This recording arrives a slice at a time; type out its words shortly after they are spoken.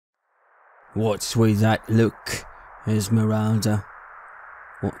What's with that look, Esmeralda?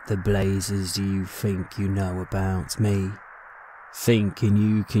 What the blazes do you think you know about me? Thinking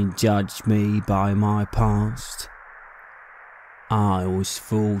you can judge me by my past? I was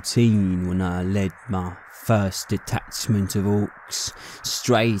 14 when I led my first detachment of orcs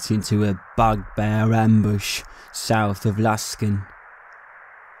straight into a bugbear ambush south of Laskin.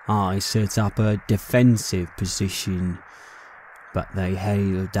 I set up a defensive position, but they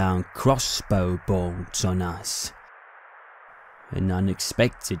hailed down crossbow bolts on us. An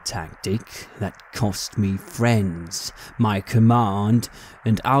unexpected tactic that cost me friends, my command,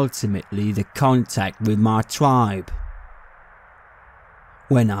 and ultimately the contact with my tribe.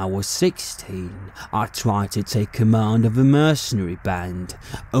 When I was 16, I tried to take command of a mercenary band,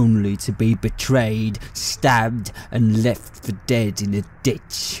 only to be betrayed, stabbed, and left for dead in a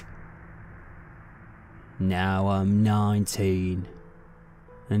ditch. Now I'm 19,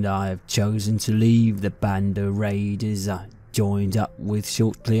 and I have chosen to leave the band of raiders I joined up with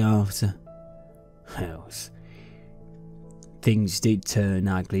shortly after. Hells, things did turn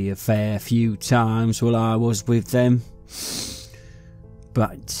ugly a fair few times while I was with them.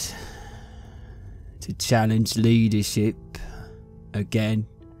 But to challenge leadership again,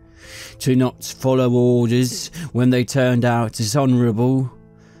 to not follow orders when they turned out dishonourable,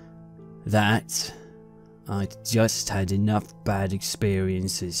 that I'd just had enough bad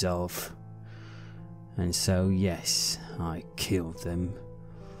experiences of. And so yes, I killed them.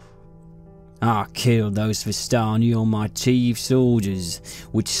 I killed those Vistani on my chief's orders,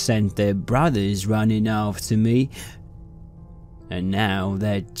 which sent their brothers running after me, and now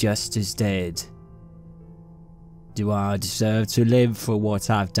they're just as dead. Do I deserve to live for what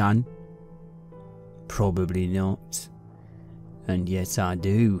I've done? Probably not. And yet I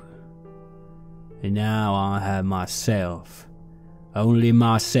do. And now I have myself, only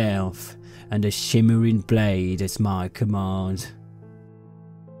myself, and a shimmering blade at my command.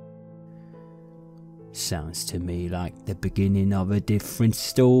 Sounds to me like the beginning of a different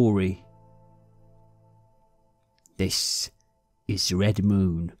story. This is Red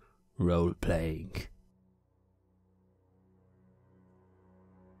Moon role-playing.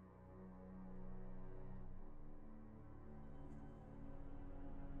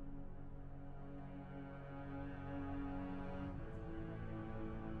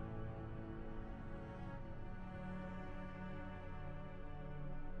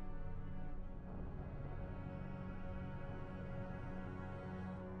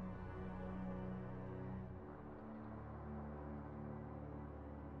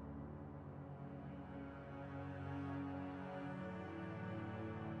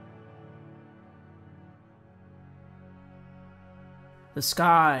 The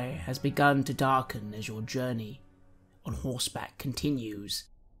sky has begun to darken as your journey on horseback continues.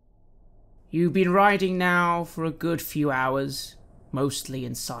 You've been riding now for a good few hours, mostly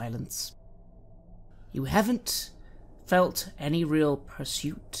in silence. You haven't felt any real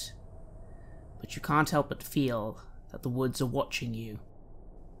pursuit, but you can't help but feel that the woods are watching you.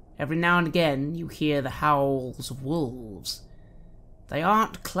 Every now and again you hear the howls of wolves. They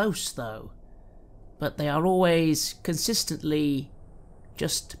aren't close though, but they are always consistently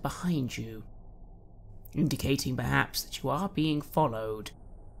just behind you, indicating perhaps that you are being followed,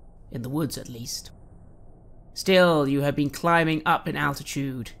 in the woods at least. Still, you have been climbing up in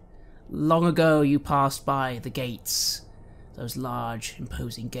altitude. Long ago you passed by the gates, those large,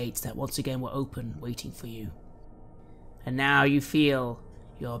 imposing gates that once again were open, waiting for you. And now you feel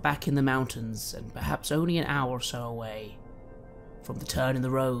you are back in the mountains, and perhaps only an hour or so away from the turn in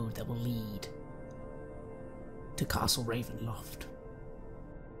the road that will lead to Castle Ravenloft.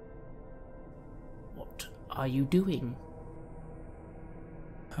 What are you doing?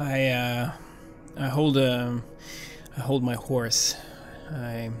 I hold my horse.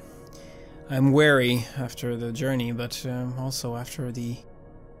 I'm wary after the journey, but also after the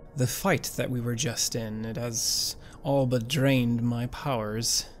fight that we were just in. It has all but drained my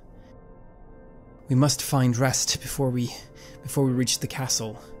powers. We must find rest before we reach the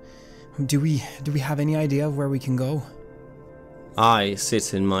castle. Do we have any idea of where we can go? I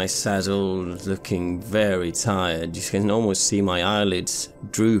sit in my saddle looking very tired. You can almost see my eyelids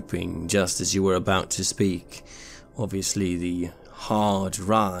drooping just as you were about to speak. Obviously the hard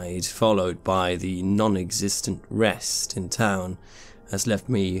ride followed by the non-existent rest in town has left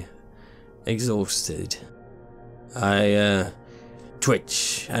me exhausted. I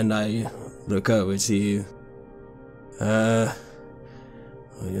twitch and I look over to you.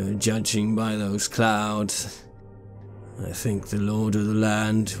 Judging by those clouds, I think the Lord of the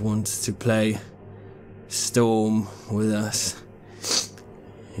Land wants to play Storm with us.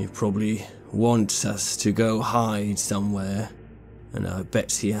 He probably wants us to go hide somewhere, and I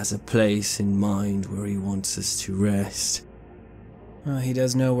bet he has a place in mind where he wants us to rest. Well, he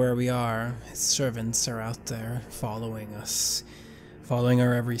does know where we are. His servants are out there following us, following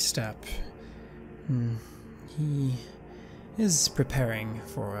our every step. He is preparing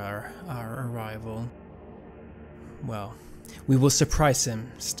for our arrival. Well, we will surprise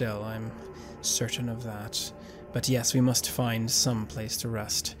him still, I'm certain of that. But yes, we must find some place to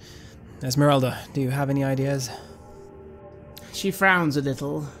rest. Esmeralda, do you have any ideas? She frowns a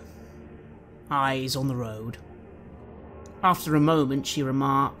little, eyes on the road. After a moment, she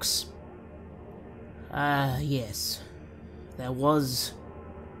remarks, yes. There was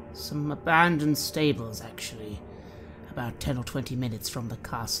some abandoned stables, actually, about 10 or 20 minutes from the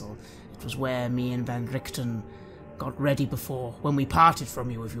castle. It was where me and Van Richten got ready before, when we parted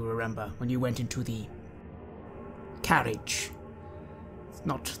from you, if you remember, when you went into the carriage. It's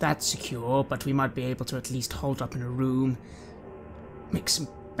not that secure, but we might be able to at least hold up in a room. Make some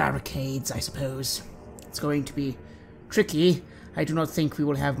barricades, I suppose. It's going to be tricky. I do not think we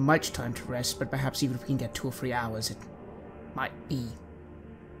will have much time to rest, but perhaps even if we can get 2 or 3 hours, it might be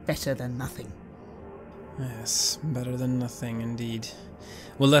better than nothing. Yes, better than nothing, indeed.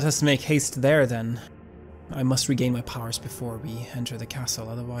 Well, let us make haste there, then. I must regain my powers before we enter the castle,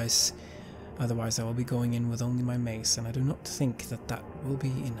 otherwise I will be going in with only my mace, and I do not think that will be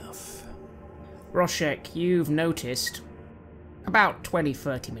enough. Roshek, you've noticed, about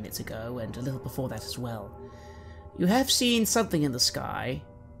 20-30 minutes ago, and a little before that as well, you have seen something in the sky,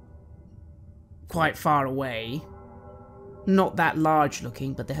 quite far away. Not that large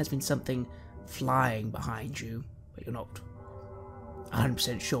looking, but there has been something flying behind you, but you're not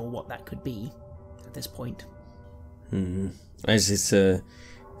 100% sure what that could be at this point. Is it a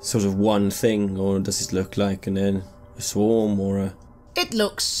sort of one thing, or does it look like a swarm or a... It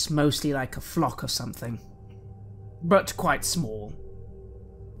looks mostly like a flock of something, but quite small.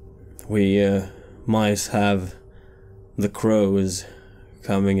 We might have the crows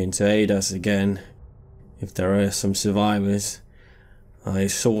coming in to aid us again, if there are some survivors. I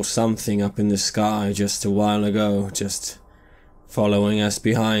saw something up in the sky just a while ago, just following us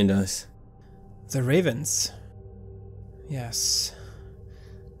behind us. The ravens. Yes.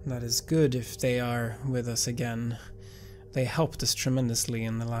 That is good if they are with us again. They helped us tremendously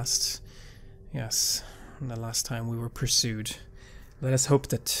in the last time we were pursued. Let us hope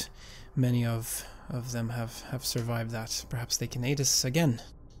that many of them have survived that. Perhaps they can aid us again.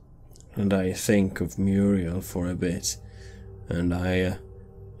 And I think of Muriel for a bit, and I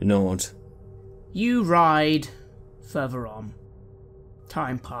nod. You ride further on.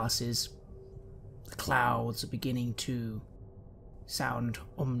 Time passes. The clouds are beginning to sound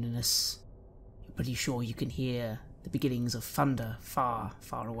ominous. You're pretty sure you can hear the beginnings of thunder far,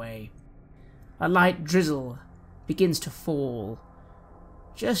 far away. A light drizzle begins to fall,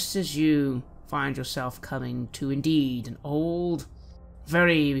 just as you find yourself coming to indeed an old,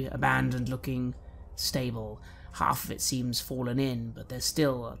 very abandoned-looking stable. Half of it seems fallen in, but there's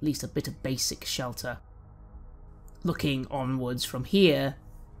still at least a bit of basic shelter. Looking onwards from here,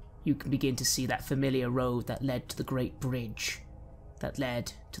 you can begin to see that familiar road that led to the great bridge that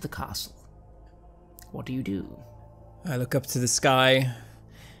led to the castle. What do you do? I look up to the sky,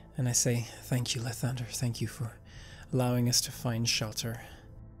 and I say, "Thank you, Lathander. Thank you for allowing us to find shelter."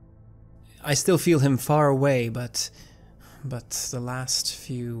 I still feel him far away, but the last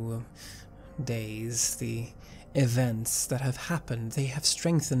few days, the events that have happened, they have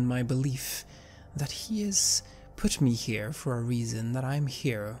strengthened my belief that he has put me here for a reason, that I'm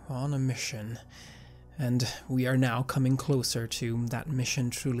here on a mission, and we are now coming closer to that mission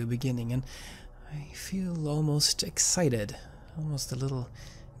truly beginning, and I feel almost excited, almost a little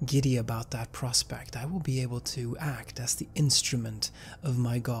giddy about that prospect. I will be able to act as the instrument of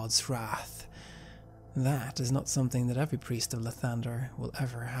my god's wrath. That is not something that every priest of Lathander will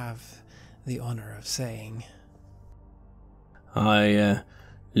ever have the honor of saying. I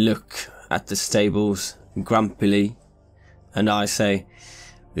look at the stables grumpily, and I say,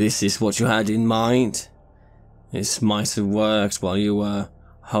 "This is what you had in mind? This might have worked while you were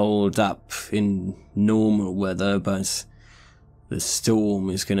holed up in normal weather, but the storm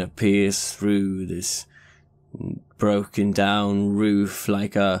is going to pierce through this broken down roof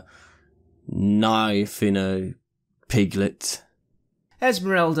like a knife in a piglet."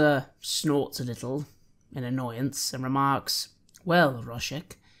 Esmeralda snorts a little in annoyance and remarks, "Well,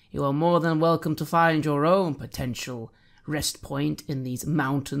 Roshek, you are more than welcome to find your own potential rest point in these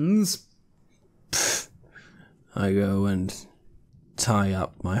mountains." I go and tie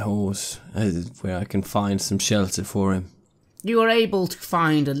up my horse where I can find some shelter for him. You are able to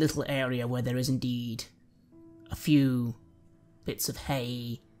find a little area where there is indeed a few bits of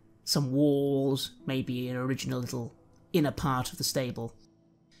hay, some walls, maybe an original little inner part of the stable.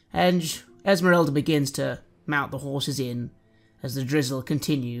 And Esmeralda begins to mount the horses in as the drizzle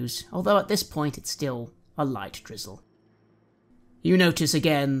continues, although at this point it's still a light drizzle. You notice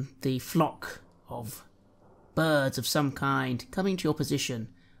again the flock of birds of some kind coming to your position,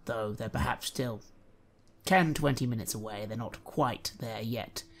 though they're perhaps still 10-20 minutes away. They're not quite there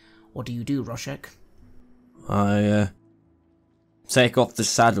yet. What do you do, Roshek? I take off the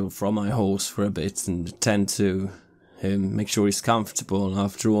saddle from my horse for a bit and attend to him, make sure he's comfortable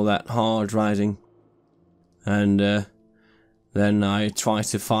after all that hard riding. And then I try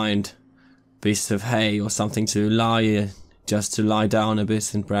to find a piece of hay or something to lie, just to lie down a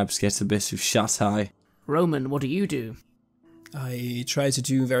bit and perhaps get a bit of shut-eye. Roman, what do you do? I try to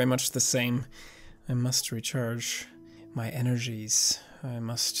do very much the same. I must recharge my energies. I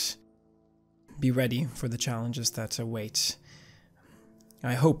must be ready for the challenges that await.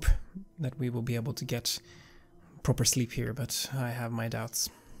 I hope that we will be able to get proper sleep here, but I have my doubts.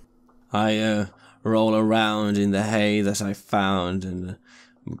 I roll around in the hay that I found and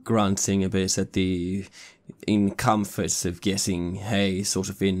grunting a bit at the incomforts of getting hay sort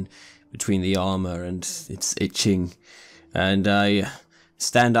of in between the armor and it's itching. And I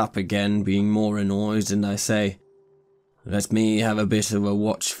stand up again, being more annoyed, and I say, let me have a bit of a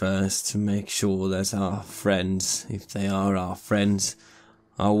watch first to make sure that our friends, if they are our friends,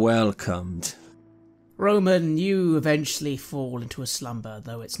 are welcomed. Roman, you eventually fall into a slumber,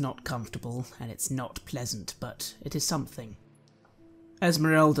 though it's not comfortable and it's not pleasant, but it is something.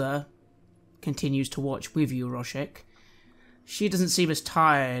 Esmeralda continues to watch with you, Roshek. She doesn't seem as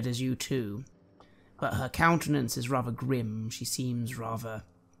tired as you two, but her countenance is rather grim. She seems rather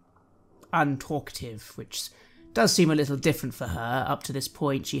untalkative, which does seem a little different for her. Up to this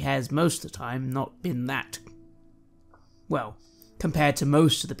point, she has most of the time not been that. Well, compared to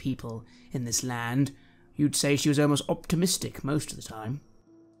most of the people in this land, you'd say she was almost optimistic most of the time.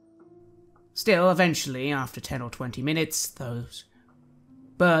 Still, eventually, after 10 or 20 minutes, those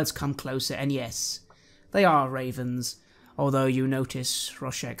birds come closer, and yes, they are ravens, although you notice,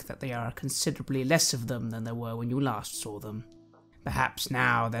 Roshek, that there are considerably less of them than there were when you last saw them. Perhaps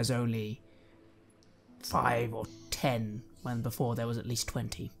now there's only 5 or 10, when before there was at least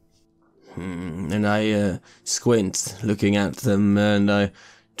 20. And I squint, looking at them, and I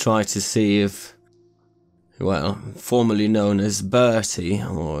try to see if, well, formerly known as Bertie,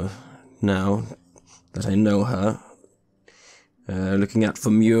 or now that I know her, looking out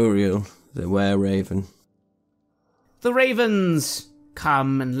for Muriel, the were-raven. The ravens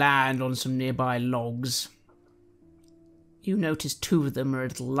come and land on some nearby logs. You notice 2 of them are a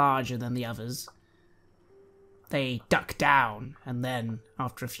little larger than the others. They duck down, and then,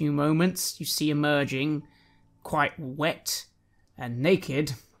 after a few moments, you see emerging, quite wet and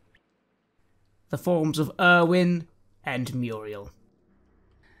naked, the forms of Erwin and Muriel.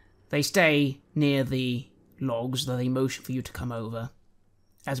 They stay near the logs, though they motion for you to come over.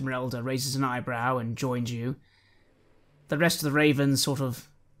 Esmeralda raises an eyebrow and joins you. The rest of the ravens sort of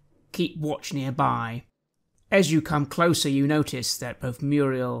keep watch nearby. As you come closer, you notice that both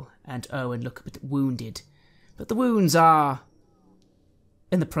Muriel and Erwin look a bit wounded, but the wounds are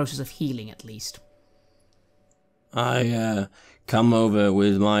in the process of healing, at least. I come over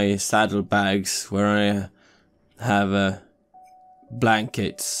with my saddlebags where I have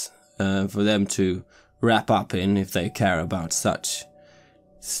blankets for them to wrap up in if they care about such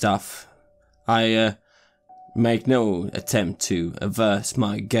stuff. I make no attempt to avert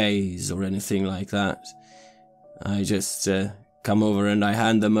my gaze or anything like that. I just come over and I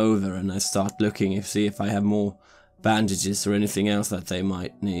hand them over and I start looking to see if I have more bandages or anything else that they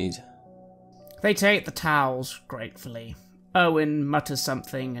might need. They take the towels gratefully. Erwin mutters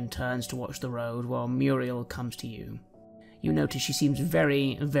something and turns to watch the road while Muriel comes to you. You notice she seems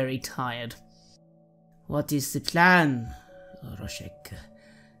very, very tired. What is the plan, Roshek?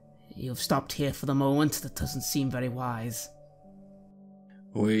 You've stopped here for the moment. That doesn't seem very wise.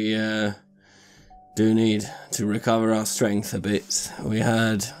 We do need to recover our strength a bit. We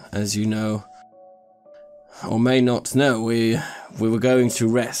had, as you know, or may not know, we were going to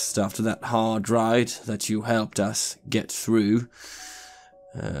rest after that hard ride that you helped us get through.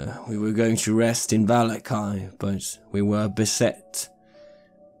 We were going to rest in Valakai, but we were beset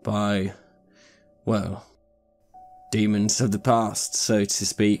by, well, demons of the past, so to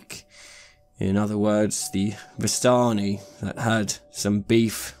speak. In other words, the Vistani that had some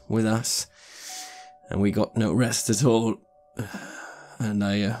beef with us, and we got no rest at all. And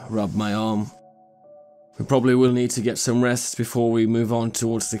I rubbed my arm. We probably will need to get some rest before we move on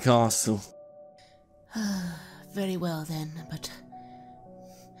towards the castle. Very well then, but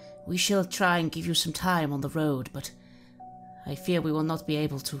we shall try and give you some time on the road, but I fear we will not be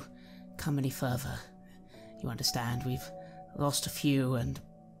able to come any further. You understand, we've lost a few and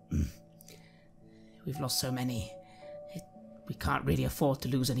we've lost so many. We can't really afford to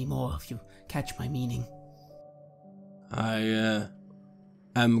lose any more, if you catch my meaning. I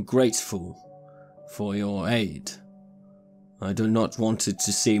am grateful for your aid. I do not want it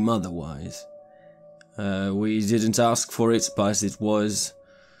to seem otherwise. We didn't ask for it, but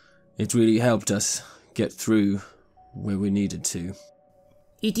it really helped us get through where we needed to.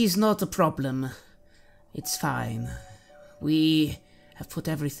 It is not a problem. It's fine. We have put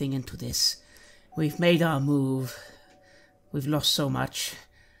everything into this. We've made our move. We've lost so much.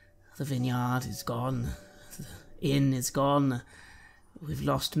 The vineyard is gone. The inn is gone. We've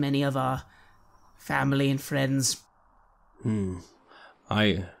lost many of our family and friends.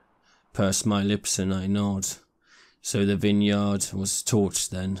 I purse my lips and I nod. So the vineyard was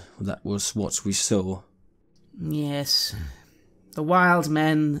torched then. That was what we saw. Yes. The wild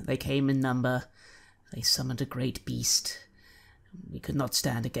men, they came in number. They summoned a great beast. We could not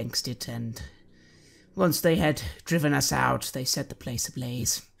stand against it, and once they had driven us out, they set the place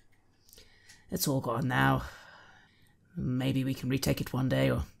ablaze. It's all gone now. Maybe we can retake it one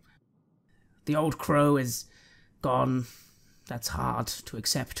day, or... The old crow is gone. That's hard to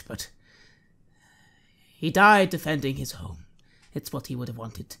accept, but... He died defending his home. It's what he would have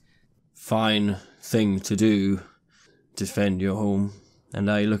wanted. Fine thing to do. Defend your home. And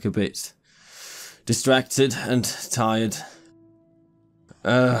I look a bit distracted and tired.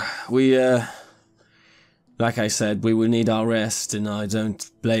 Like I said, we will need our rest, and I don't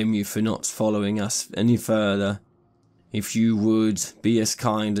blame you for not following us any further. If you would be as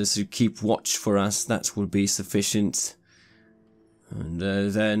kind as to keep watch for us, that would be sufficient. And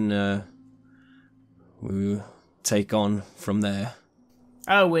then we will take on from there.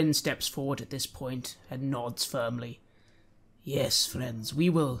 Owen steps forward at this point and nods firmly. Yes, friends, we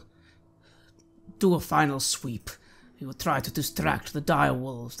will do a final sweep. We will try to distract the dire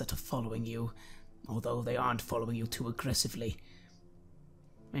wolves that are following you, although they aren't following you too aggressively.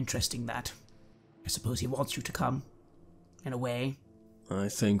 Interesting that. I suppose he wants you to come, in a way. I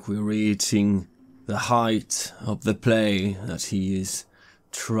think we're reaching the height of the play that he is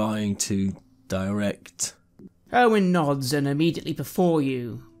trying to direct. Owen nods, and immediately before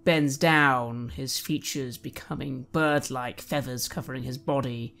you, bends down, his features becoming bird-like feathers covering his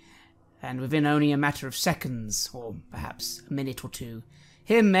body, and within only a matter of seconds, or perhaps a minute or two,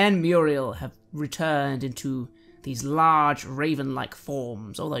 him and Muriel have returned into these large raven-like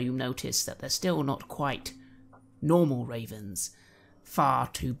forms, although you notice that they're still not quite normal ravens, far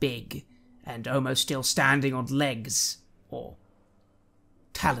too big, and almost still standing on legs, or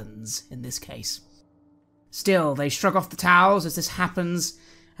talons in this case. Still, they shrug off the towels as this happens,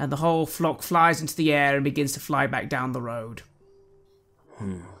 and the whole flock flies into the air and begins to fly back down the road.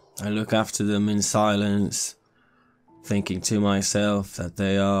 I look after them in silence, thinking to myself that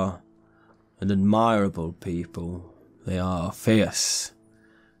they are an admirable people. They are fierce,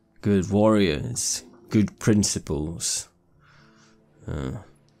 good warriors, good principles.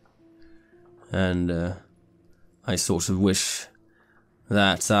 And I sort of wish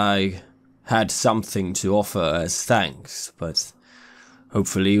that I had something to offer as thanks, but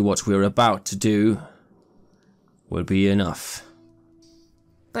hopefully what we're about to do will be enough.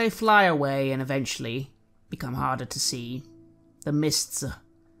 They fly away and eventually become harder to see. The mists are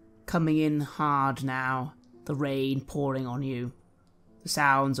coming in hard now, the rain pouring on you, the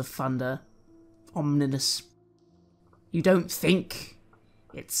sounds of thunder, ominous. You don't think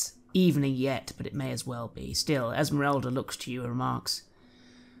it's evening yet, but it may as well be. Still, Esmeralda looks to you and remarks,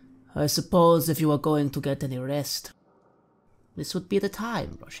 I suppose if you are going to get any rest, this would be the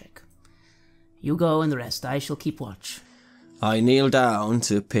time, Roshek. You go and rest, I shall keep watch. I kneel down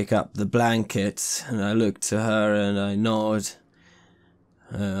to pick up the blankets, and I look to her and I nod,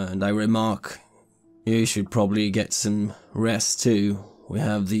 and I remark, you should probably get some rest too. We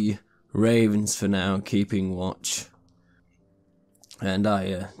have the ravens for now keeping watch. And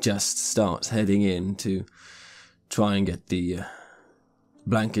I just start heading in to try and get the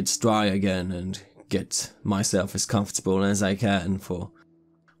blankets dry again and get myself as comfortable as I can for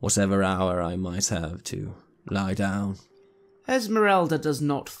whatever hour I might have to lie down. Esmeralda does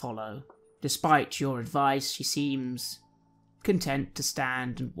not follow. Despite your advice, she seems content to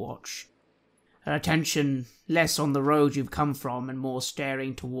stand and watch. Her attention less on the road you've come from and more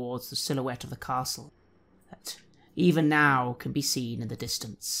staring towards the silhouette of the castle that even now can be seen in the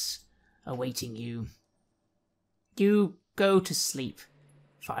distance, awaiting you. You go to sleep,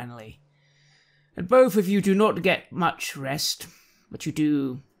 finally. And both of you do not get much rest, but you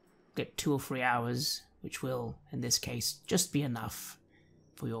do get 2 or 3 hours, which will, in this case, just be enough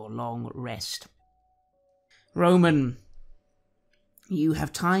for your long rest. Roman, you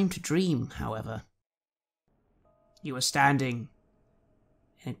have time to dream, however. You are standing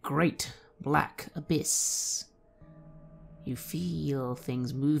in a great black abyss. You feel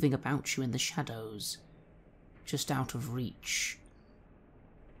things moving about you in the shadows, just out of reach.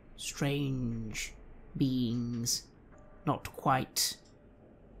 Strange beings, not quite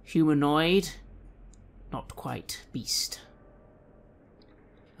humanoid, not quite beast.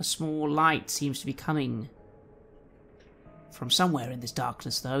 A small light seems to be coming from somewhere in this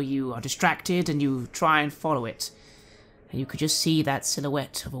darkness, though. You are distracted and you try and follow it, and you could just see that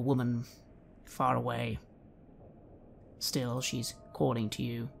silhouette of a woman far away. Still, she's calling to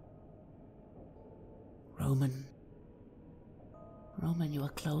you. Roman, you are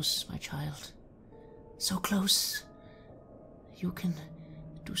close, my child. So close. You can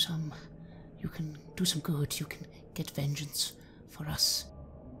do some good. You can get vengeance for us.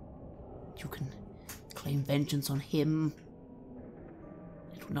 You can claim vengeance on him.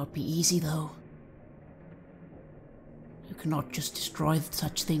 It will not be easy, though. You cannot just destroy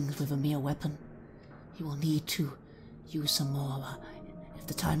such things with a mere weapon. You will need to use some more. If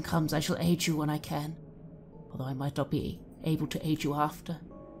the time comes, I shall aid you when I can, although I might not be able to aid you after.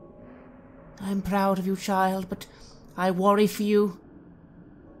 I am proud of you, child, but I worry for you.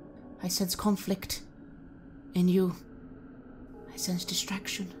 I sense conflict in you. I sense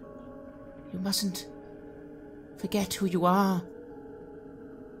distraction. You mustn't forget who you are.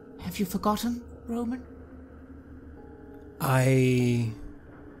 Have you forgotten, Roman? I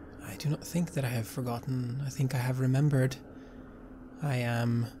do not think that I have forgotten. I think I have remembered. I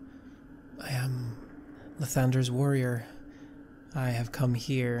am Lathander's warrior. I have come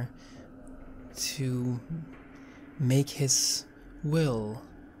here to make his will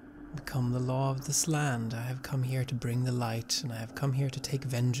become the law of this land. I have come here to bring the light, and I have come here to take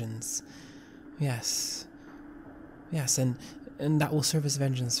vengeance. Yes, and that will serve as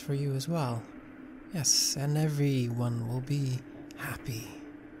vengeance for you as well. Yes, and everyone will be happy,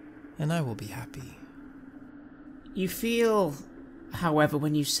 and I will be happy. You feel, however,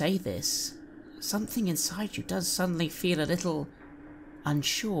 when you say this, something inside you does suddenly feel a little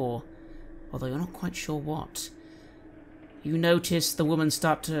unsure, although you're not quite sure what. You notice the woman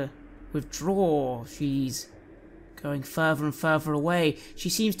start to withdraw. She's going further and further away. She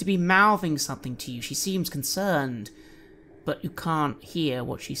seems to be mouthing something to you. She seems concerned, but you can't hear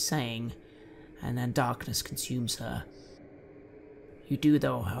what she's saying, and then darkness consumes her. You do,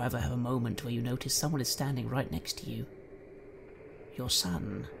 though, however, have a moment where you notice someone is standing right next to you. Your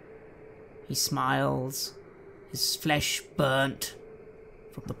son. He smiles, his flesh burnt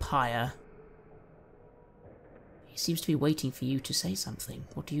from the pyre. He seems to be waiting for you to say something.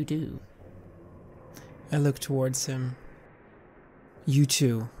 What do you do? I look towards him. You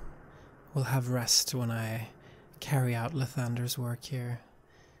too will have rest when I carry out Lathander's work here.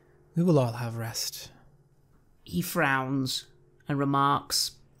 We will all have rest. He frowns and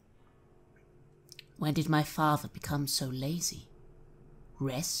remarks, "When did my father become so lazy?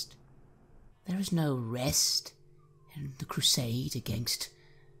 Rest? There is no rest in the crusade against,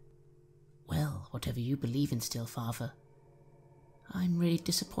 well, whatever you believe in still, father. I'm really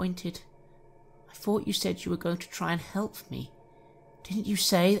disappointed. I thought you said you were going to try and help me. Didn't you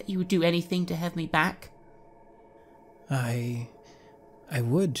say that you would do anything to have me back?" I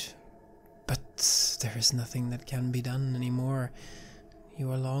would, but there is nothing that can be done anymore.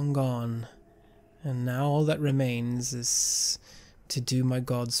 You are long gone, and now all that remains is to do my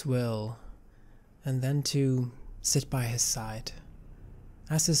God's will, and then to sit by his side,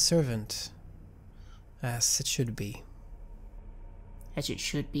 as his servant, as it should be. As it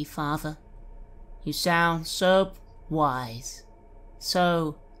should be, father. You sound so wise,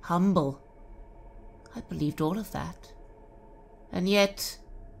 so humble. I believed all of that. And yet,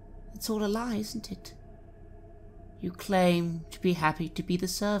 it's all a lie, isn't it? You claim to be happy to be the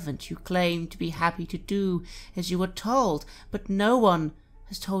servant. You claim to be happy to do as you were told, but no one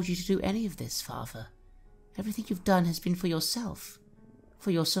has told you to do any of this, father. Everything you've done has been for yourself,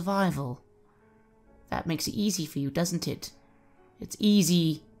 for your survival. That makes it easy for you, doesn't it? It's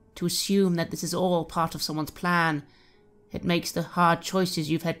easy to assume that this is all part of someone's plan. It makes the hard choices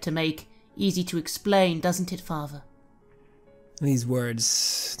you've had to make easy to explain, doesn't it, father? These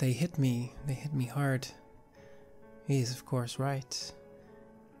words, they hit me hard. He is, of course, right.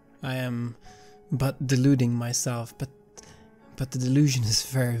 I am but deluding myself, but the delusion is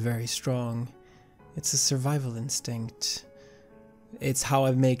very, very strong. It's a survival instinct. It's how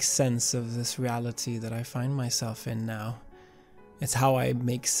I make sense of this reality that I find myself in now. It's how I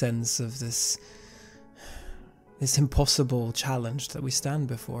make sense of this impossible challenge that we stand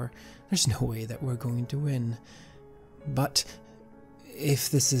before. There's no way that we're going to win. But if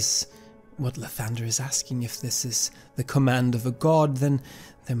this is what Lathander is asking, if this is the command of a god, then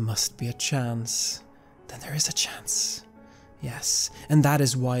there must be a chance. Then there is a chance. Yes, and that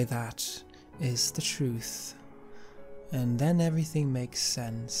is why that is the truth. And then everything makes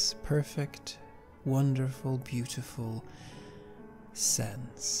sense. Perfect, wonderful, beautiful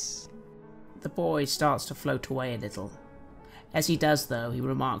sense. The boy starts to float away a little. As he does, though, he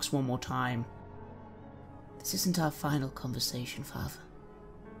remarks one more time, "This isn't our final conversation, Father.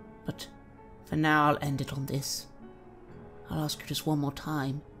 But for now, I'll end it on this. I'll ask you just one more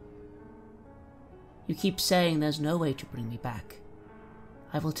time. You keep saying there's no way to bring me back.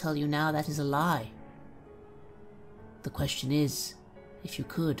 I will tell you now that is a lie. The question is, if you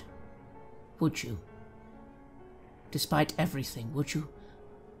could, would you? Despite everything, would you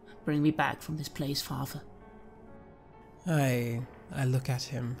bring me back from this place, Father?" I look at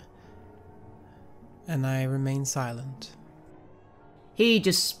him, and I remain silent. He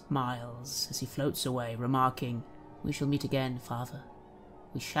just smiles as he floats away, remarking, "We shall meet again, Father.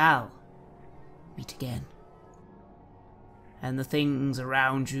 We shall meet again." And the things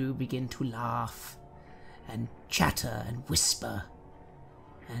around you begin to laugh and chatter and whisper,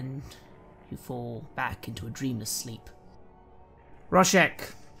 and you fall back into a dreamless sleep.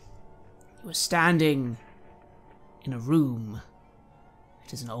 Roshek, you are standing in a room.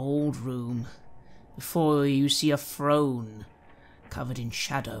 It is an old room. Before you see a throne covered in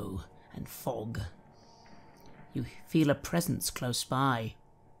shadow and fog. You feel a presence close by.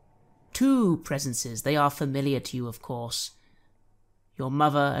 Two presences. They are familiar to you, of course. Your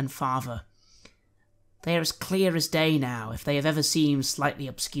mother and father. They are as clear as day now. If they have ever seemed slightly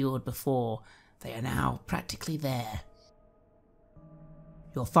obscured before, they are now practically there.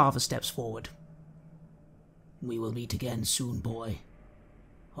 Your father steps forward. "We will meet again soon, boy.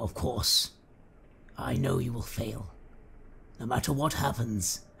 Of course, I know you will fail. No matter what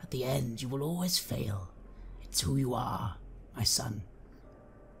happens, at the end you will always fail. It's who you are, my son."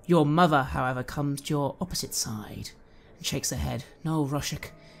 Your mother, however, comes to your opposite side and shakes her head. "No,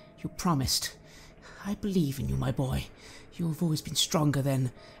 Roshek, you promised. I believe in you, my boy. You have always been stronger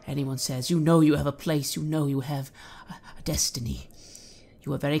than anyone says. You know you have a place. You know you have a destiny.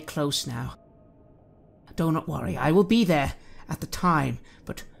 You are very close now. Do not worry. I will be there at the time.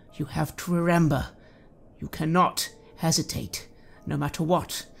 But you have to remember, you cannot hesitate, no matter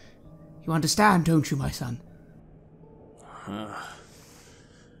what. You understand, don't you, my son?"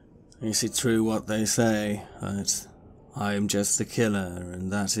 Is it true what they say, that I am just a killer,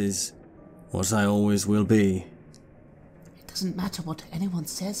 and that is what I always will be? It doesn't matter what anyone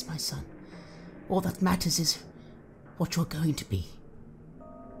says, my son. All that matters is what you're going to be.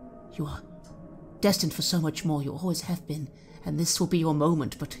 You are destined for so much more. You always have been, and this will be your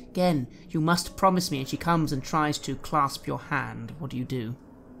moment. But again, you must promise me. And she comes and tries to clasp your hand. What do you do?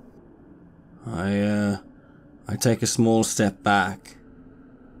 I take a small step back,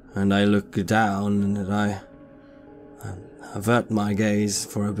 and I look down, and I avert my gaze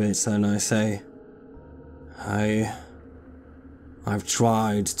for a bit, and I say, I've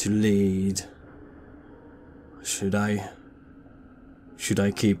tried to lead. Should I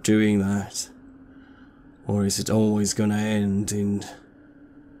keep doing that? Or is it always gonna end in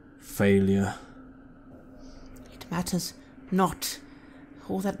failure? It matters not.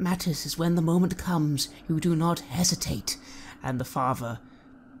 All that matters is when the moment comes, you do not hesitate. And the father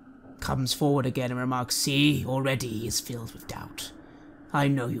comes forward again and remarks, "See, already he is filled with doubt. I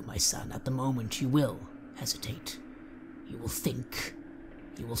know you, my son. At the moment you will hesitate. You will think.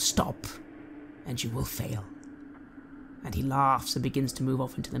 You will stop. And you will fail." And he laughs and begins to move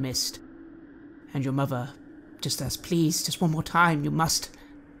off into the mist. And your mother just says, "Please, just one more time. You must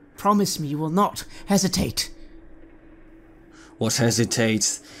promise me you will not hesitate." What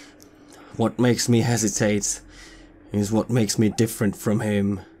hesitates? What makes me hesitate is what makes me different from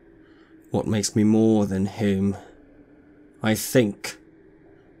him. What makes me more than him. I think.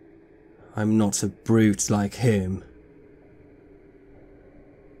 I'm not a brute like him.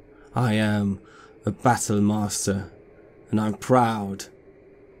 I am a battle master, and I'm proud.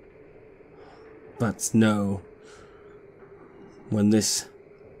 But no. When this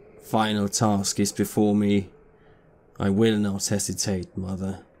final task is before me, I will not hesitate,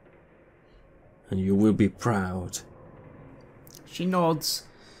 Mother. And you will be proud. She nods.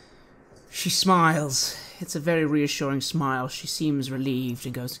 She smiles. It's a very reassuring smile. She seems relieved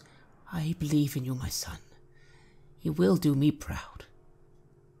and goes, I believe in you, my son. You will do me proud.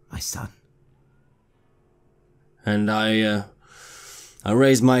 My son. And I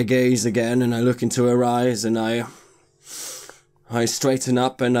raise my gaze again, and I look into her eyes, and I straighten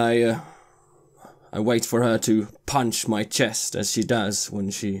up, and I wait for her to punch my chest, as she does when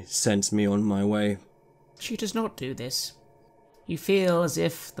she sends me on my way. She does not do this. You feel as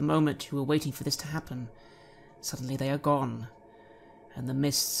if the moment you were waiting for this to happen, suddenly they are gone, and the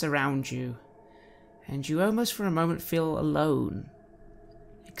mists surround you, and you almost for a moment feel alone,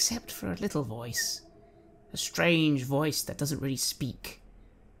 except for a little voice, a strange voice that doesn't really speak,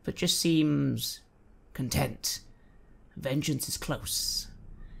 but just seems content. Vengeance is close.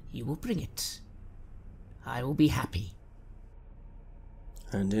 You will bring it. I will be happy.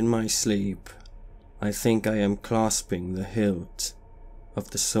 And in my sleep, I think I am clasping the hilt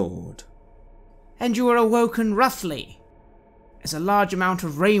of the sword. And you are awoken roughly, as a large amount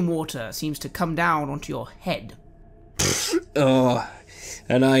of rainwater seems to come down onto your head.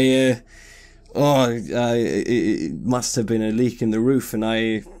 And it must have been a leak in the roof, and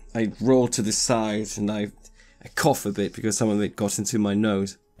I roll to the side, and I cough a bit because some of it got into my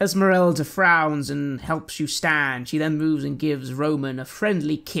nose. Esmeralda frowns and helps you stand. She then moves and gives Roman a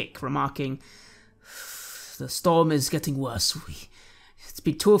friendly kick, remarking, "The storm is getting worse. It's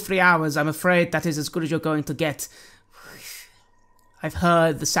been 2 or 3 hours. I'm afraid that is as good as you're going to get. I've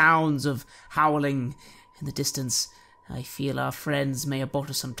heard the sounds of howling in the distance. I feel our friends may have bought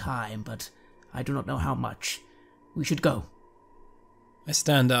us some time, but I do not know how much. We should go." I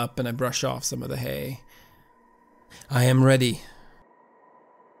stand up and I brush off some of the hay. I am ready.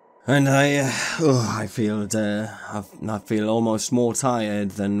 And I feel almost more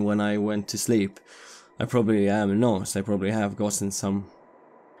tired than when I went to sleep. I probably am not. I probably have gotten some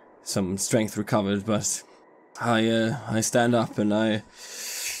strength recovered, but I stand up and I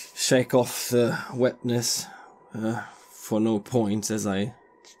shake off the wetness for no point as I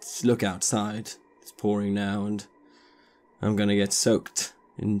look outside. It's pouring now, and I'm gonna get soaked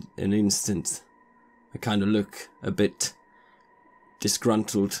in an instant. I kind of look a bit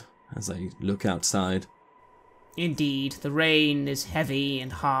disgruntled as I look outside. Indeed, the rain is heavy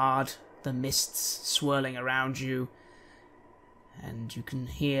and hard, the mists swirling around you, and you can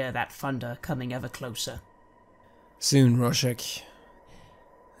hear that thunder coming ever closer. Soon, Roshek.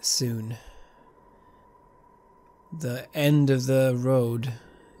 Soon. The end of the road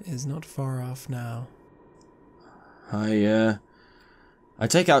is not far off now. I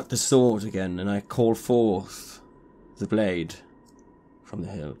take out the sword again, and I call forth the blade from the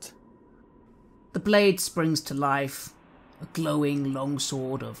hilt. The blade springs to life, a glowing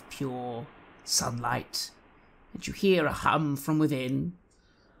longsword of pure sunlight, and you hear a hum from within,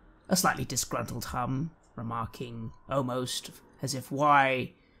 a slightly disgruntled hum, remarking almost as if,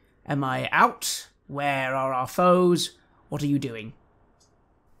 "Why am I out? Where are our foes? What are you doing?"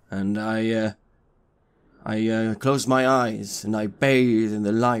 And I close my eyes and I bathe in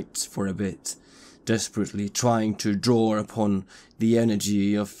the light for a bit, desperately trying to draw upon the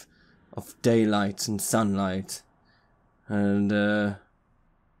energy of daylight and sunlight. And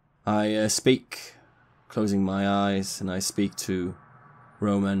I speak, closing my eyes, and I speak to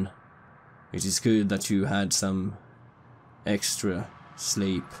Roman. "It is good that you had some extra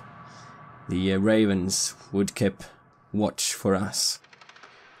sleep. The ravens would keep watch for us.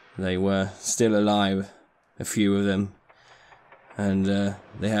 They were still alive, a few of them, and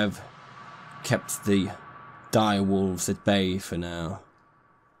they have kept the dire wolves at bay for now."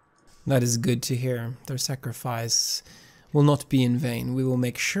 That is good to hear. Their sacrifice will not be in vain. We will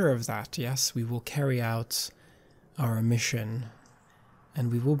make sure of that, yes. We will carry out our mission,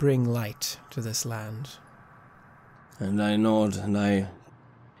 and we will bring light to this land. And I nod and I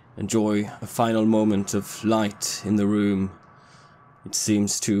enjoy a final moment of light in the room. It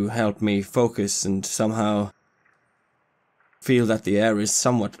seems to help me focus and somehow feel that the air is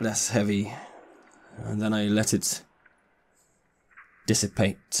somewhat less heavy. And then I let it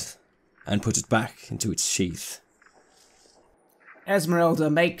dissipate and put it back into its sheath. Esmeralda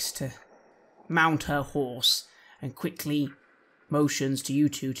makes to mount her horse and quickly motions to you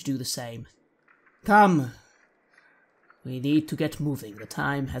two to do the same. "Come. We need to get moving. The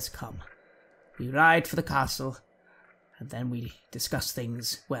time has come. We ride for the castle, and then we discuss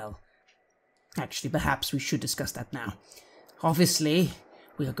things. Well, actually, perhaps we should discuss that now. Obviously,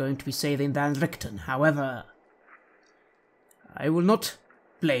 we are going to be saving Van Richten. However, I will not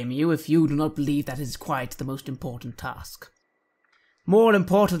blame you if you do not believe that is quite the most important task. More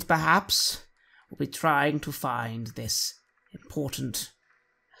important, perhaps, will be trying to find this important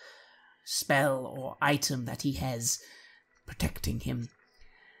spell or item that he has protecting him.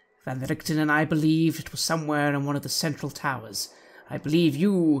 Van Richten and I believed it was somewhere in one of the central towers. I believe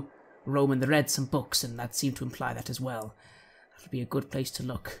you, Roman, read some books, and that seemed to imply that as well. That would be a good place to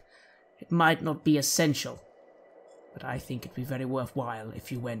look. It might not be essential, but I think it'd be very worthwhile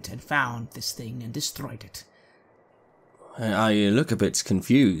if you went and found this thing and destroyed it. I look a bit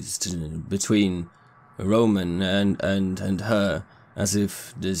confused between Roman and her, as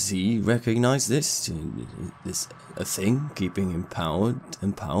if, does he recognize this? This a thing keeping him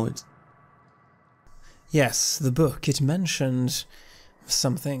empowered? Yes, the book, it mentioned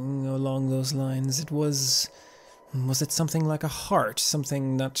something along those lines. It was it something like a heart?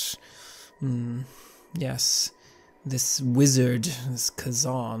 Something that, yes, this wizard, this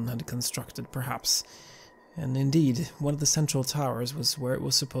Kazan, had constructed, perhaps. And indeed, one of the central towers was where it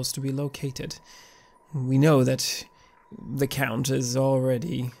was supposed to be located. We know that the Count is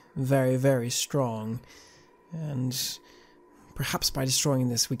already very, very strong, and perhaps by destroying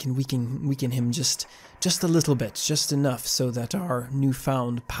this we can weaken him just a little bit, just enough so that our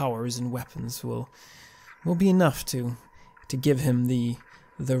newfound powers and weapons will be enough to give him the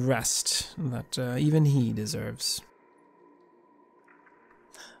rest that even he deserves.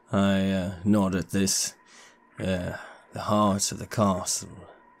 I nod at this. The heart of the castle.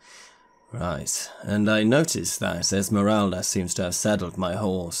 Right, and I notice that Esmeralda seems to have saddled my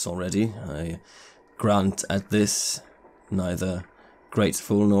horse already. I grunt at this, neither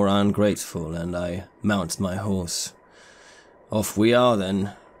grateful nor ungrateful, and I mount my horse. Off we are,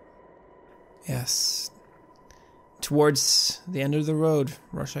 then. Yes. Towards the end of the road,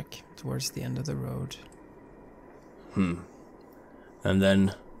 Roshek. Towards the end of the road. And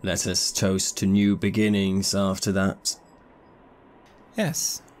then let us toast to new beginnings after that.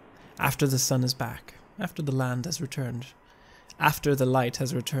 Yes. After the sun is back. After the land has returned. After the light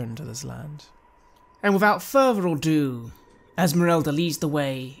has returned to this land. And without further ado, Esmeralda leads the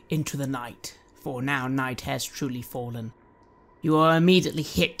way into the night, for now night has truly fallen. You are immediately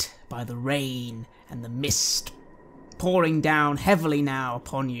hit by the rain and the mist, pouring down heavily now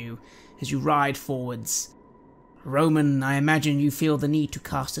upon you as you ride forwards. Roman, I imagine you feel the need to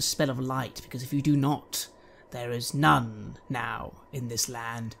cast a spell of light, because if you do not, there is none now in this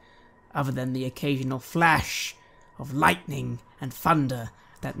land, other than the occasional flash of lightning and thunder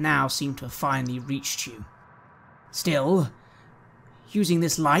that now seem to have finally reached you. Still, using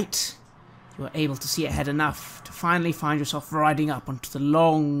this light, you are able to see ahead enough to finally find yourself riding up onto the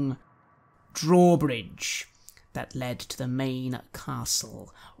long drawbridge that led to the main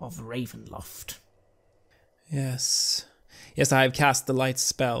castle of Ravenloft. Yes. Yes, I have cast the light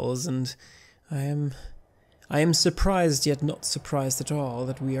spells, and I am surprised, yet not surprised at all,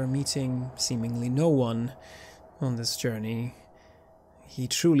 that we are meeting seemingly no one on this journey. He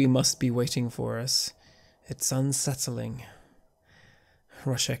truly must be waiting for us. It's unsettling.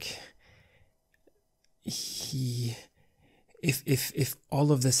 Roshek, if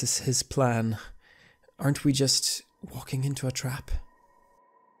all of this is his plan, aren't we just walking into a trap?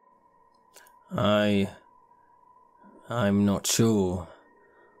 I'm not sure.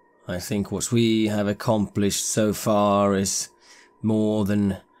 I think what we have accomplished so far is more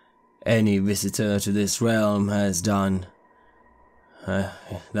than any visitor to this realm has done.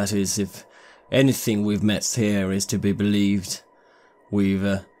 That is, if anything we've met here is to be believed.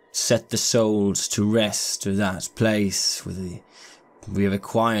 We've set the souls to rest to that place. We have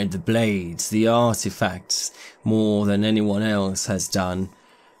acquired the blades, the artifacts, more than anyone else has done.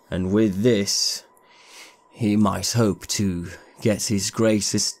 And with this, he might hope to get his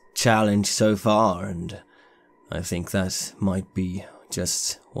greatest challenge so far, and I think that might be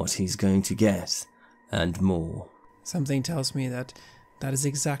just what he's going to get, and more. Something tells me that is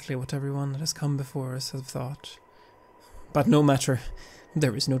exactly what everyone that has come before us has thought. But no matter,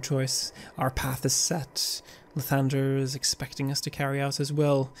 there is no choice. Our path is set. Lathander is expecting us to carry out his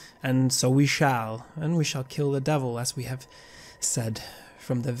will, and so we shall, and we shall kill the devil, as we have said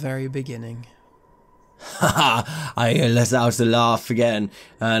from the very beginning. I let out a laugh again,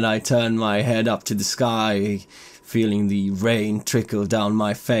 and I turn my head up to the sky, feeling the rain trickle down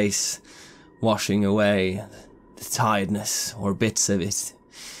my face, washing away the tiredness, or bits of it,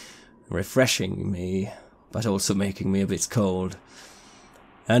 refreshing me, but also making me a bit cold.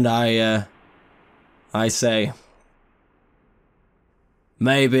 And I say,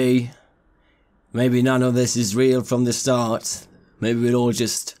 maybe none of this is real from the start. Maybe we'll all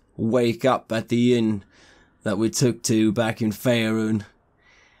just wake up at the inn that we took to back in Faerun.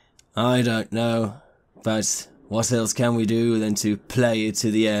 I don't know, but what else can we do than to play it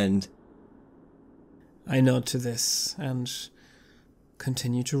to the end? I nod to this and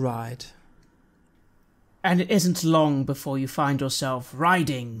continue to ride. And it isn't long before you find yourself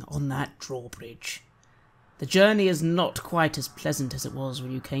riding on that drawbridge. The journey is not quite as pleasant as it was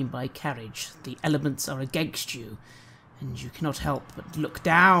when you came by carriage. The elements are against you, and you cannot help but look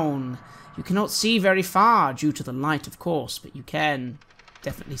down. You cannot see very far due to the light, of course, but you can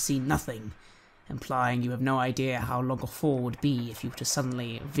definitely see nothing, implying you have no idea how long a fall would be if you were to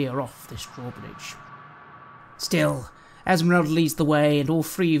suddenly veer off this drawbridge. Still, Esmeralda leads the way, and all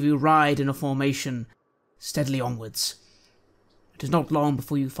three of you ride in a formation, steadily onwards. It is not long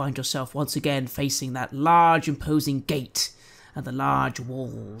before you find yourself once again facing that large imposing gate and the large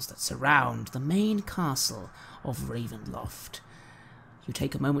walls that surround the main castle of Ravenloft. You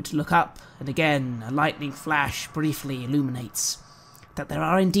take a moment to look up, and again a lightning flash briefly illuminates that there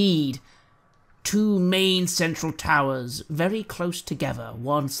are indeed two main central towers very close together,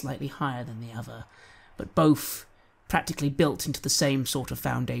 one slightly higher than the other, but both practically built into the same sort of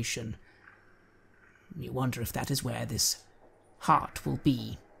foundation. You wonder if that is where this heart will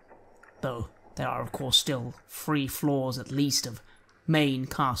be, though there are of course still 3 floors at least of main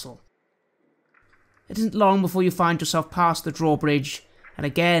castle. It isn't long before you find yourself past the drawbridge and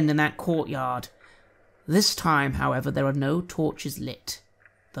again in that courtyard. This time, however, there are no torches lit,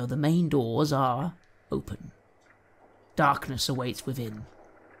 though the main doors are open. Darkness awaits within.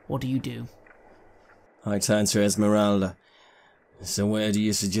 What do you do? I turn to Esmeralda. So where do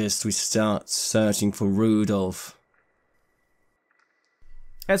you suggest we start searching for Rudolph?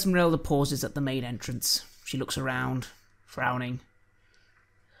 Esmeralda pauses at the main entrance. She looks around, frowning.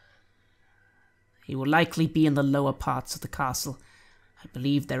 He will likely be in the lower parts of the castle. I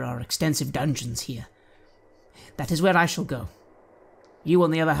believe there are extensive dungeons here. That is where I shall go. You,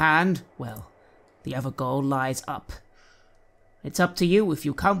 on the other hand, well, the other goal lies up. It's up to you if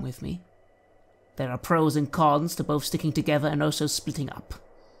you come with me. There are pros and cons to both sticking together and also splitting up.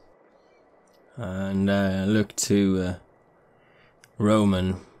 And look to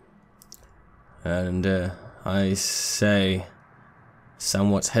Roman, and I say,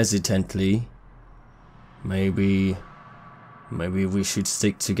 somewhat hesitantly, maybe we should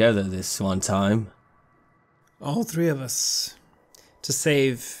stick together this one time. All 3 of us. To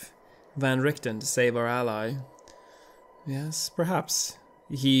save Van Richten, to save our ally. Yes, perhaps.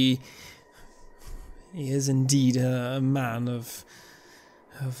 He is indeed a man of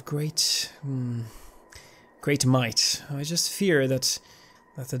great might. I just fear that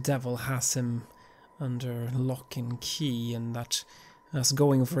the devil has him under lock and key, and that us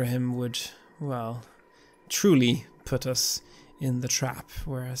going for him would, well, truly put us in the trap,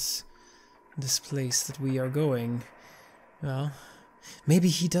 whereas this place that we are going, well, maybe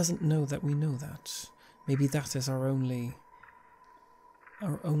he doesn't know that we know that. Maybe that is our only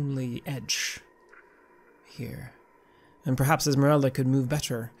edge here. And perhaps Esmeralda could move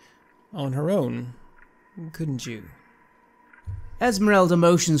better on her own, couldn't you? Esmeralda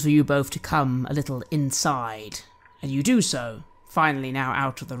motions for you both to come a little inside, and you do so, finally now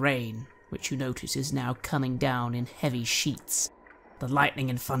out of the rain, which you notice is now coming down in heavy sheets. The lightning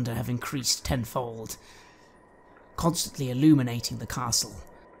and thunder have increased tenfold, constantly illuminating the castle.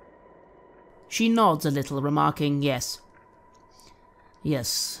 She nods a little, remarking, Yes,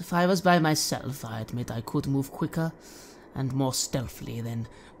 if I was by myself, I admit I could move quicker and more stealthily than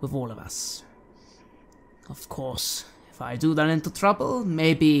with all of us. Of course, if I do run into trouble,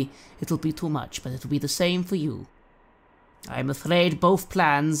 maybe it'll be too much, but it'll be the same for you. I'm afraid both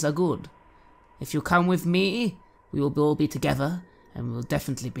plans are good. If you come with me, we will all be together, and we will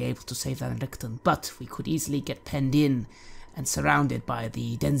definitely be able to save Van Richten, but we could easily get penned in and surrounded by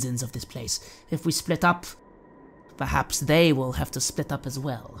the denizens of this place. If we split up, perhaps they will have to split up as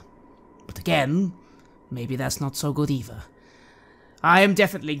well. But again, maybe that's not so good either. I am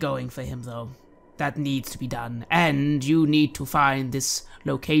definitely going for him, though. That needs to be done, and you need to find this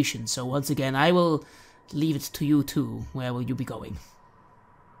location, so once again, I will leave it to you two. Where will you be going?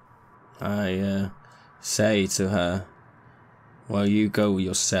 I say to her, well, you go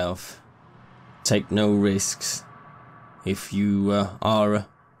yourself. Take no risks. If you are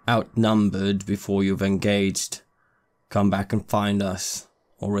outnumbered before you've engaged, come back and find us,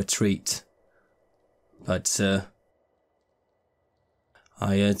 or retreat. But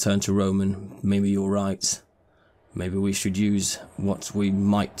I turn to Roman. Maybe you're right. Maybe we should use what we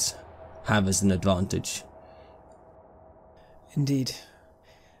might have as an advantage. Indeed.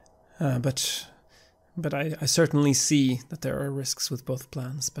 But I certainly see that there are risks with both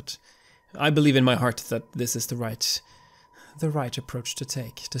plans, but I believe in my heart that this is the right approach to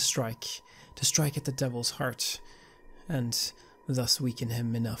take, to strike at the devil's heart, and thus weaken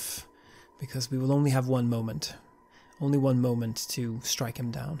him enough, because we will only have one moment to strike him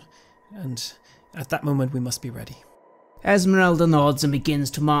down, and At that moment we must be ready. Esmeralda nods and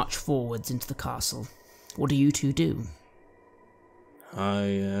begins to march forwards into the castle. What do you two do?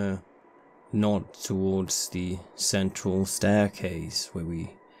 I nod towards the central staircase where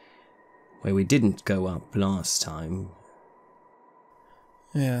we didn't go up last time.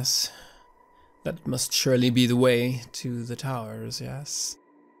 Yes, that must surely be the way to the towers, yes.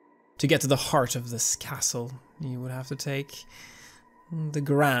 To get to the heart of this castle, you would have to take the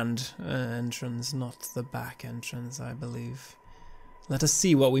grand entrance, not the back entrance, I believe. Let us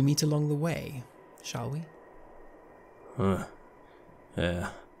see what we meet along the way, shall we? Yeah.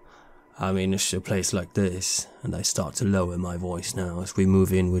 I mean, it's a place like this, and I start to lower my voice now as we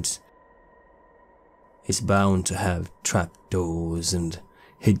move inwards. It's bound to have trapdoors and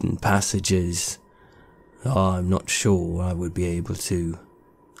hidden passages. I'm not sure I would be able to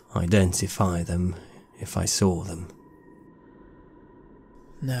identify them if I saw them.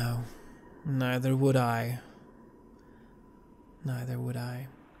 No, neither would I. Neither would I.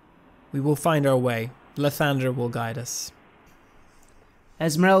 We will find our way. Lathander will guide us.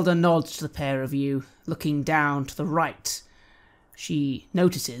 Esmeralda nods to the pair of you, looking down to the right. She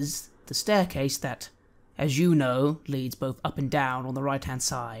notices the staircase that, as you know, leads both up and down on the right-hand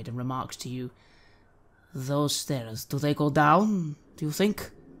side, and remarks to you, "Those stairs, do they go down, do you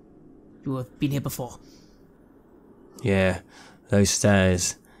think? You have been here before." Yeah, those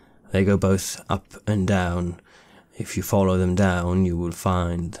stairs, they go both up and down. If you follow them down, you will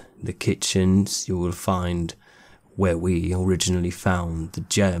find the kitchens, you will find where we originally found the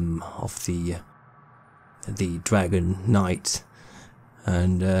gem of the Dragon Knight,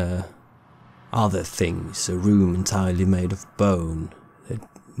 and other things, a room entirely made of bone that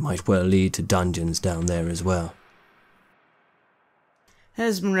might well lead to dungeons down there as well.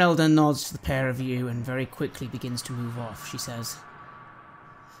 Esmeralda nods to the pair of you and very quickly begins to move off. She says,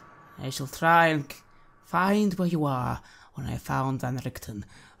 "I shall try and find where you are when I found Van Richten.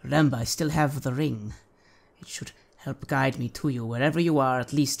 Remember, I still have the ring. It should help guide me to you wherever you are,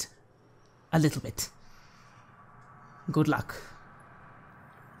 at least a little bit. Good luck."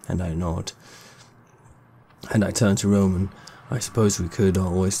 And I nod. And I turn to Roman. I suppose we could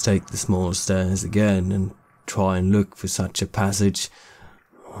always take the small stairs again and try and look for such a passage.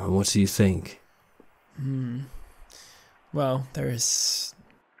 What do you think? Well, there's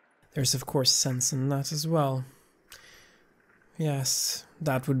of course sense in that as well. Yes,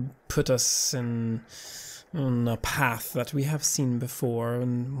 that would put us on a path that we have seen before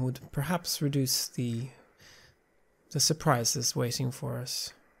and would perhaps reduce the surprises waiting for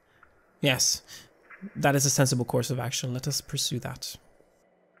us. Yes, that is a sensible course of action. Let us pursue that.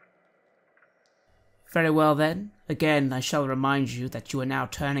 Very well then. Again, I shall remind you that you are now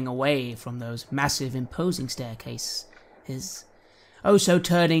turning away from those massive, imposing staircases. Also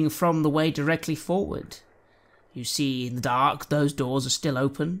turning from the way directly forward. You see in the dark those doors are still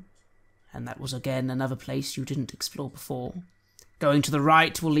open, and that was again another place you didn't explore before. Going to the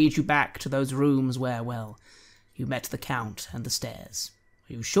right will lead you back to those rooms where, well, you met the Count and the stairs.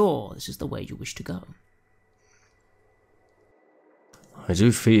 Are you sure this is the way you wish to go? I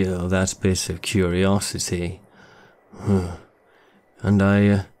do feel that bit of curiosity. And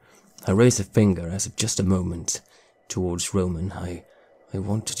I raise a finger as of just a moment towards Roman. I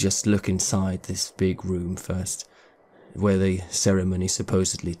want to just look inside this big room first, where the ceremony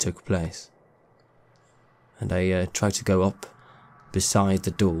supposedly took place. And I try to go up beside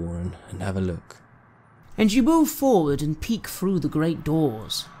the door and have a look. And you move forward and peek through the great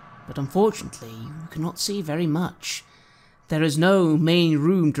doors, but unfortunately you cannot see very much. There is no main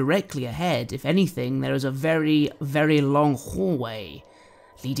room directly ahead. If anything, there is a very, very long hallway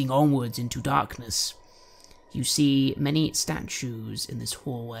leading onwards into darkness. You see many statues in this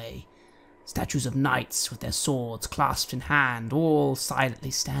hallway. Statues of knights with their swords clasped in hand, all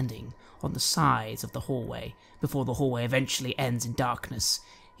silently standing on the sides of the hallway, before the hallway eventually ends in darkness.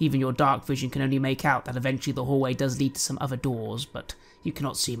 Even your dark vision can only make out that eventually the hallway does lead to some other doors, but you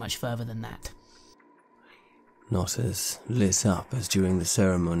cannot see much further than that. Not as lit up as during the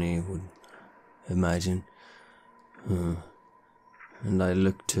ceremony, would imagine. And I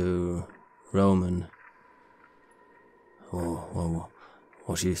look to Roman. Oh,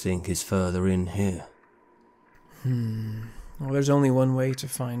 what do you think is further in here? Well, there's only one way to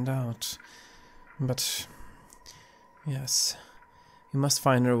find out. But, yes, we must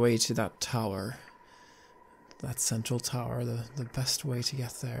find our way to that tower. That central tower, the best way to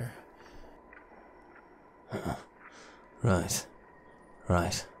get there. Right.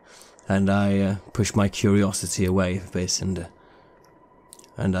 And I push my curiosity away a bit, and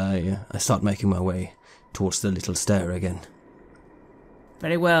I start making my way towards the little stair again.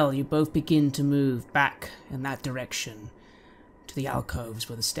 Very well, you both begin to move back in that direction, to the alcoves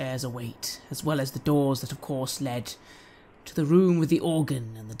where the stairs await, as well as the doors that of course led to the room with the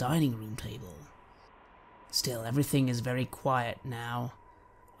organ and the dining room table. Still, everything is very quiet now,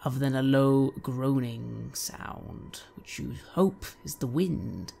 other than a low groaning sound, which you hope is the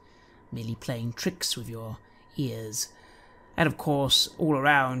wind, merely playing tricks with your ears. And of course, all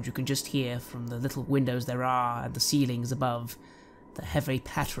around you can just hear from the little windows there are and the ceilings above, the heavy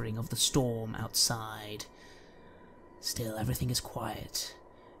pattering of the storm outside. Still, everything is quiet.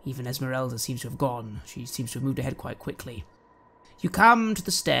 Even Esmeralda seems to have gone. She seems to have moved ahead quite quickly. You come to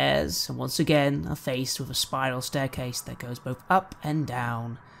the stairs, and once again are faced with a spiral staircase that goes both up and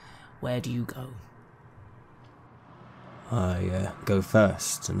down. Where do you go? I go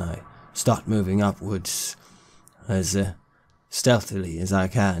first, and I start moving upwards as stealthily as I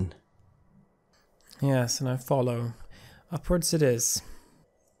can. Yes, and I follow. Upwards it is.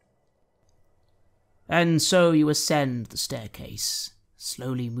 And so you ascend the staircase,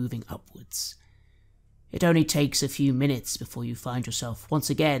 slowly moving upwards. It only takes a few minutes before you find yourself once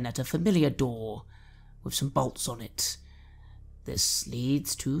again at a familiar door with some bolts on it. This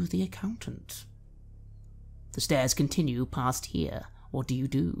leads to the accountant. The stairs continue past here. What do you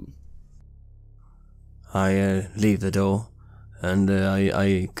do? I leave the door, and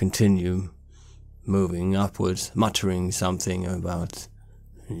I continue moving upwards, muttering something about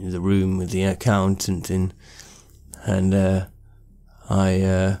the room with the accountant in, and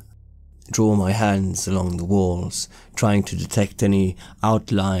I draw my hands along the walls, trying to detect any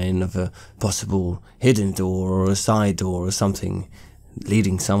outline of a possible hidden door or a side door or something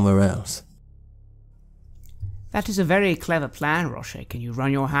leading somewhere else. That is a very clever plan, Roshek, and you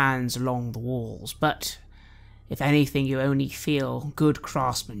run your hands along the walls, but if anything you only feel good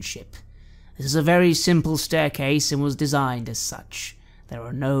craftsmanship. This is a very simple staircase and was designed as such. There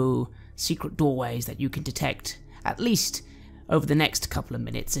are no secret doorways that you can detect, at least over the next couple of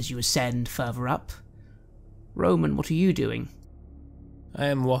minutes as you ascend further up. Roman, what are you doing? I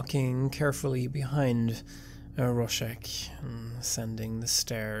am walking carefully behind Roshek, ascending the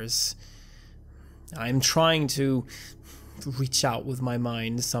stairs. I'm trying to reach out with my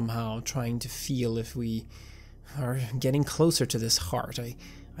mind somehow, trying to feel if we are getting closer to this heart.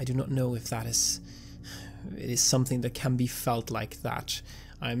 I do not know if it is something that can be felt like that.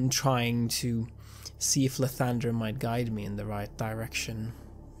 I'm trying to see if Lathander might guide me in the right direction.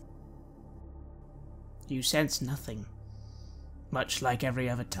 You sense nothing, much like every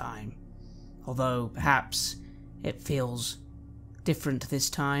other time, although perhaps it feels different this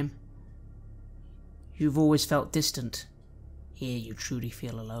time. You've always felt distant. Here you truly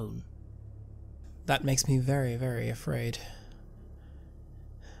feel alone. That makes me very, very afraid.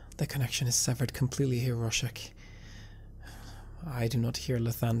 The connection is severed completely here, Roshek. I do not hear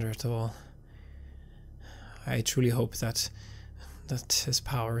Lathander at all. I truly hope that his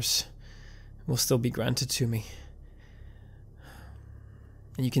powers will still be granted to me.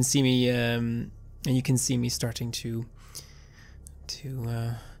 And you can see me, starting to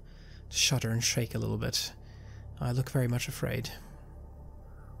shudder and shake a little bit. I look very much afraid.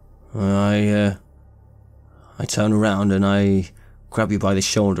 I turn around and I grab you by the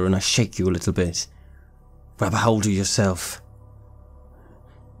shoulder and I shake you a little bit. Grab a hold of yourself.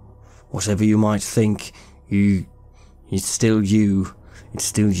 Whatever you might think, it's still you. It's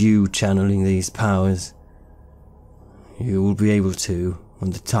still you channeling these powers. You will be able to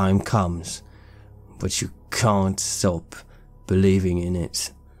when the time comes, but you can't stop believing in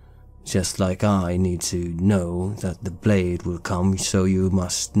it. Just like I need to know that the blade will come, so you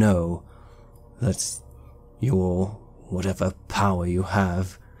must know that your whatever power you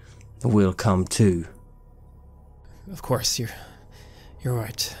have will come too. Of course, you're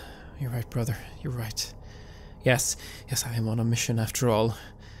right. You're right, brother. You're right. Yes, I am on a mission after all.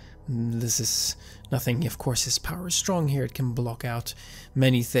 This is nothing. Of course, his power is strong here. It can block out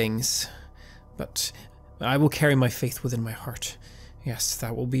many things. But I will carry my faith within my heart. Yes,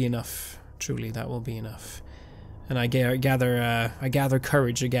 that will be enough. Truly, that will be enough. And I gather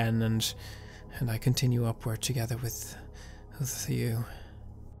courage again, and I continue upward together with you.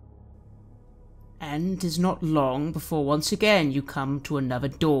 And it is not long before once again you come to another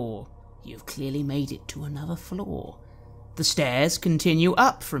door. You've clearly made it to another floor. The stairs continue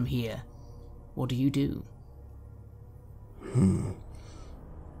up from here. What do you do?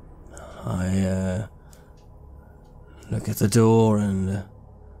 I look at the door and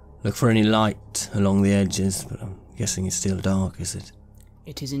look for any light along the edges, but I'm guessing it's still dark, is it?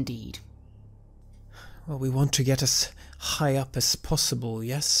 It is indeed. Well, we want to get as high up as possible,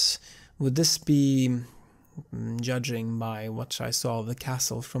 yes? Would this be Judging by what I saw of the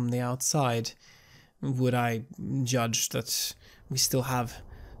castle from the outside, would I judge that we still have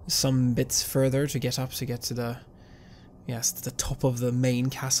some bits further to get up to get to the top of the main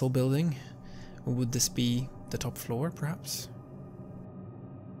castle building? Or would this be the top floor, perhaps?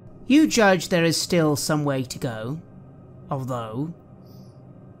 You judge there is still some way to go, although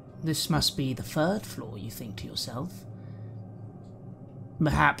this must be the 3rd floor, you think to yourself.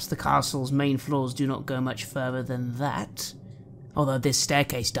 Perhaps the castle's main floors do not go much further than that, although this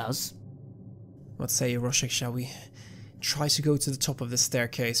staircase does. What say you, Roshik? Shall we try to go to the top of the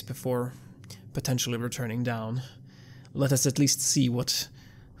staircase before potentially returning down? Let us at least see what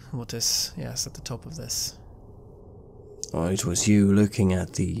is, at the top of this. Oh, it was you looking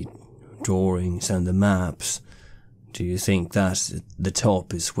at the drawings and the maps. Do you think that the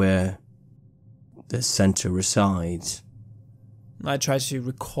top is where the center resides? I try to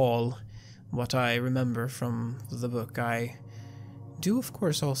recall what I remember from the book. I do, of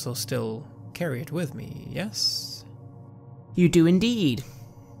course, also still carry it with me, yes? You do indeed.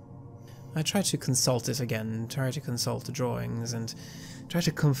 I try to consult it again, try to consult the drawings, and try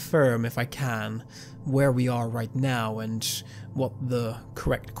to confirm, if I can, where we are right now and what the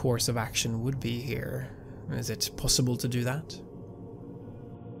correct course of action would be here. Is it possible to do that?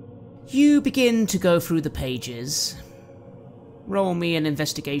 You begin to go through the pages. Roll me an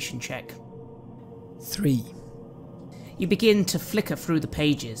investigation check. 3. You begin to flicker through the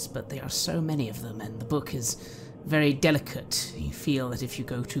pages, but there are so many of them, and the book is very delicate. You feel that if you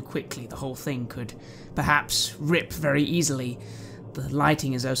go too quickly, the whole thing could perhaps rip very easily. The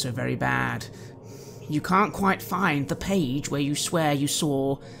lighting is also very bad. You can't quite find the page where you swear you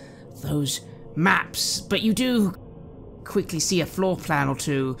saw those maps, but you do quickly see a floor plan or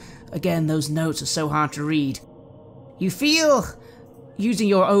two. Again, those notes are so hard to read. You feel, using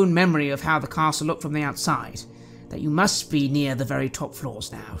your own memory of how the castle looked from the outside, that you must be near the very top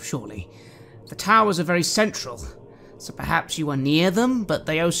floors now, surely. The towers are very central, so perhaps you are near them, but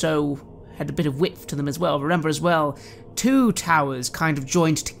they also had a bit of width to them as well. Remember as well, 2 towers kind of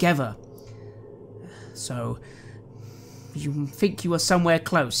joined together. So, you think you are somewhere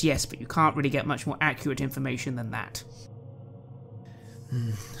close, yes, but you can't really get much more accurate information than that.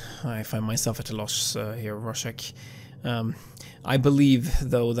 I find myself at a loss here, Roshik. I believe,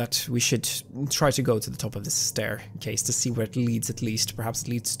 though, that we should try to go to the top of this staircase to see where it leads at least. Perhaps it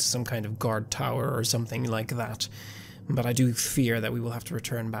leads to some kind of guard tower or something like that. But I do fear that we will have to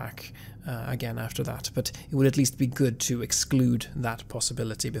return back again after that. But it would at least be good to exclude that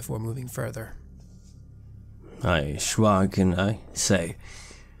possibility before moving further. I shrug and I say,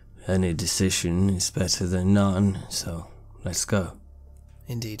 any decision is better than none, so let's go.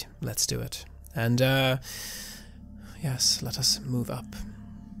 Indeed, let's do it. And, yes, let us move up.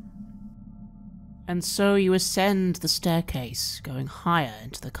 And so you ascend the staircase, going higher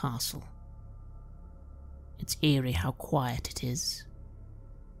into the castle. It's eerie how quiet it is,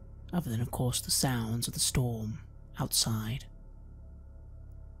 other than, of course, the sounds of the storm outside.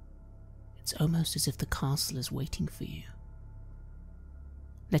 It's almost as if the castle is waiting for you,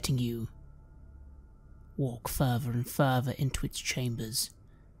 letting you walk further and further into its chambers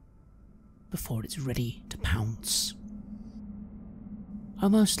before it's ready to pounce.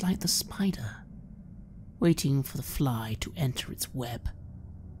 Almost like the spider, waiting for the fly to enter its web.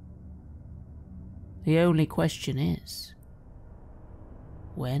 The only question is,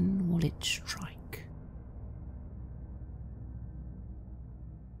 when will it strike?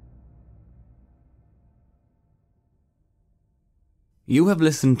 You have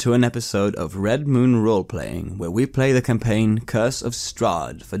listened to an episode of Red Moon Roleplaying, where we play the campaign Curse of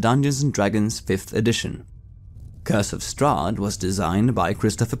Strahd for Dungeons & Dragons 5th edition. Curse of Strahd was designed by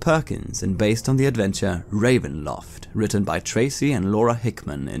Christopher Perkins and based on the adventure Ravenloft, written by Tracy and Laura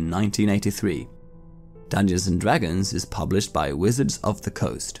Hickman in 1983. Dungeons & Dragons is published by Wizards of the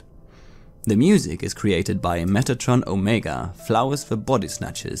Coast. The music is created by Metatron Omega, Flowers for Body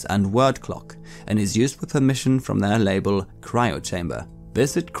Snatchers, and Word Clock, and is used with permission from their label Cryochamber.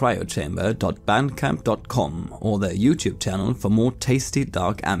 Visit cryochamber.bandcamp.com or their YouTube channel for more tasty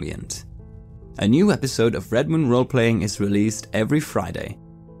dark ambient. A new episode of Red Moon Roleplaying is released every Friday.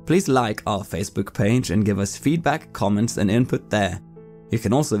 Please like our Facebook page and give us feedback, comments, and input there. You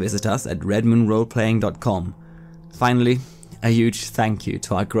can also visit us at redmoonroleplaying.com. Finally, a huge thank you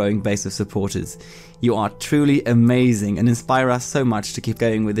to our growing base of supporters. You are truly amazing and inspire us so much to keep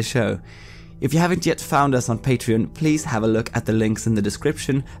going with the show. If you haven't yet found us on Patreon, please have a look at the links in the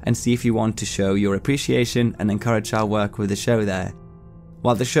description and see if you want to show your appreciation and encourage our work with the show there.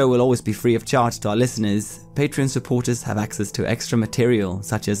 While the show will always be free of charge to our listeners, Patreon supporters have access to extra material,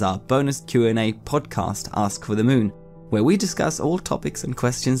 such as our bonus Q&A podcast Ask for the Moon, where we discuss all topics and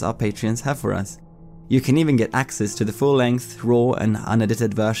questions our Patreons have for us. You can even get access to the full-length, raw and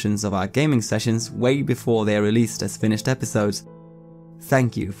unedited versions of our gaming sessions way before they are released as finished episodes.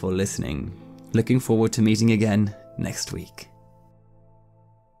 Thank you for listening. Looking forward to meeting again next week.